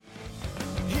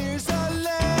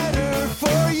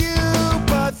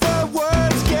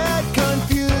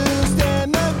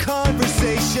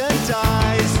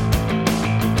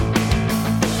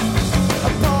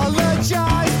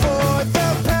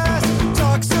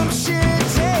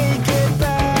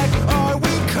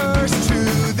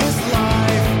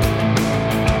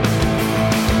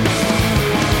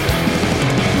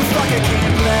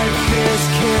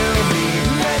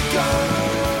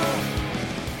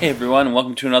Hey everyone, and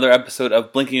welcome to another episode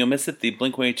of Blinking You'll Miss It, the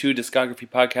Blink-182 discography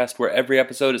podcast where every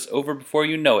episode is over before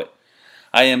you know it.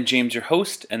 I am James, your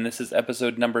host, and this is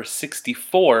episode number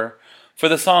 64 for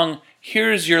the song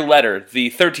Here's Your Letter,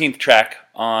 the 13th track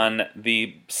on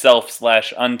the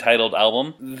self/untitled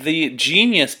album. The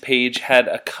Genius page had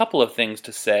a couple of things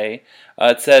to say.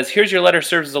 It says, Here's Your Letter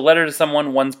serves as a letter to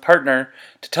someone, one's partner,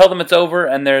 to tell them it's over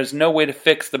and there's no way to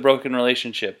fix the broken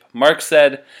relationship. Mark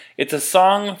said, It's a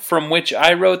song from which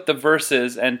I wrote the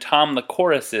verses and Tom the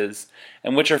choruses,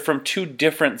 and which are from two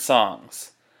different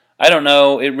songs. I don't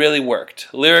know, it really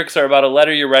worked. Lyrics are about a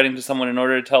letter you're writing to someone in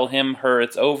order to tell him, her,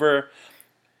 it's over,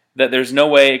 that there's no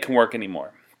way it can work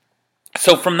anymore.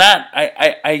 So from that,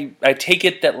 I take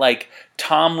it that like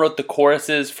Tom wrote the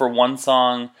choruses for one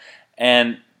song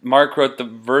and Mark wrote the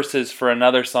verses for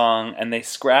another song, and they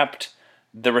scrapped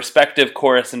the respective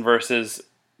chorus and verses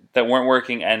that weren't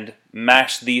working and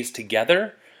mashed these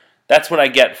together. That's what I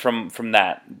get from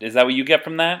that. Is that what you get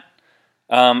from that?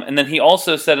 And then he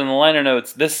also said in the liner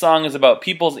notes, this song is about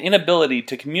people's inability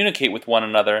to communicate with one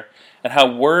another and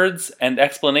how words and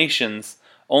explanations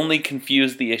only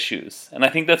confuse the issues. And I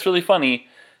think that's really funny,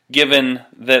 given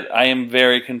that I am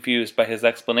very confused by his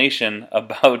explanation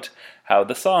about how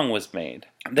the song was made.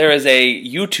 There is a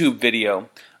YouTube video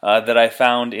that I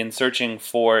found in searching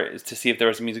to see if there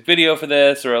was a music video for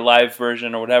this or a live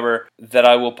version or whatever that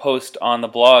I will post on the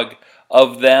blog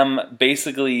of them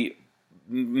basically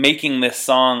making this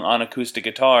song on acoustic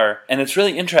guitar. And it's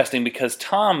really interesting because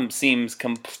Tom seems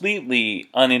completely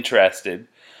uninterested.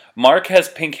 Mark has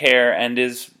pink hair and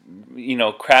is,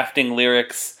 crafting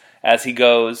lyrics as he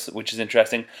goes, which is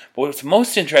interesting. But what's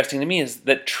most interesting to me is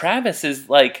that Travis is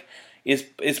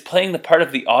playing the part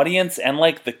of the audience and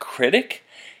like the critic.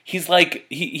 He's like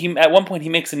he at one point he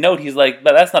makes a note. He's like,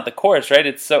 but that's not the chorus, right?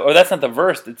 Or that's not the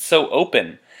verse. It's so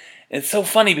open. It's so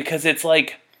funny because it's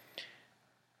like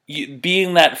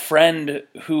being that friend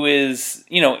who is,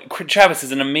 Travis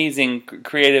is an amazing,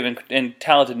 creative, and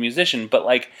talented musician, but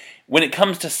like when it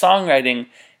comes to songwriting,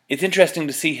 it's interesting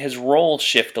to see his role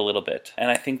shift a little bit,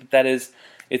 and I think that is,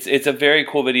 it's a very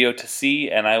cool video to see,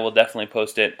 and I will definitely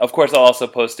post it. Of course, I'll also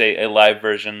post a live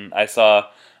version I saw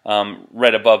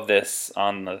right above this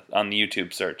on the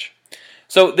YouTube search.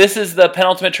 So this is the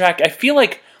penultimate track. I feel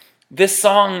like this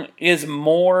song is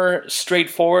more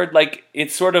straightforward, like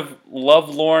it's sort of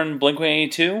lovelorn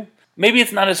Blink-182. Maybe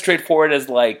it's not as straightforward as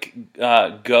like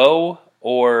Go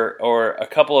or a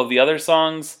couple of the other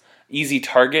songs, Easy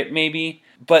Target maybe.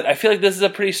 But I feel like this is a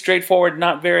pretty straightforward,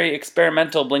 not very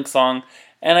experimental Blink song,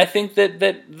 and I think that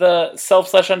the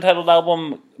self/untitled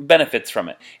album benefits from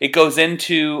it. It goes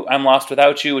into I'm Lost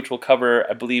Without You, which we'll cover,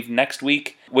 I believe, next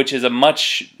week, which is a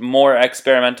much more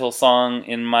experimental song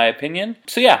in my opinion.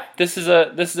 So yeah, this is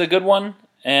a good one,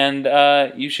 and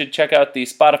you should check out the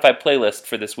Spotify playlist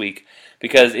for this week,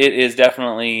 because it is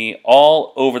definitely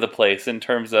all over the place in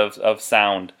terms of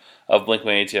sound of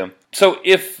Blink-182. So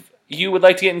if you would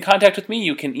like to get in contact with me,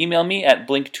 you can email me at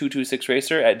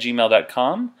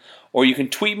blink226racer@gmail.com, or you can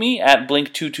tweet me at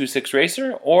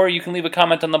blink226racer, or you can leave a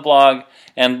comment on the blog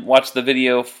and watch the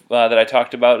video that I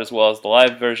talked about, as well as the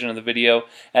live version of the video,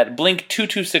 at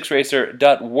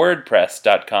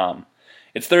blink226racer.wordpress.com.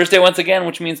 It's Thursday once again,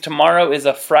 which means tomorrow is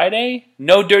a Friday.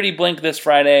 No Dirty Blink this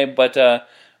Friday, but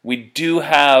we do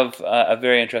have a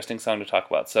very interesting song to talk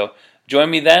about. So join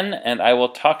me then, and I will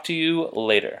talk to you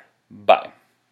later. Bye.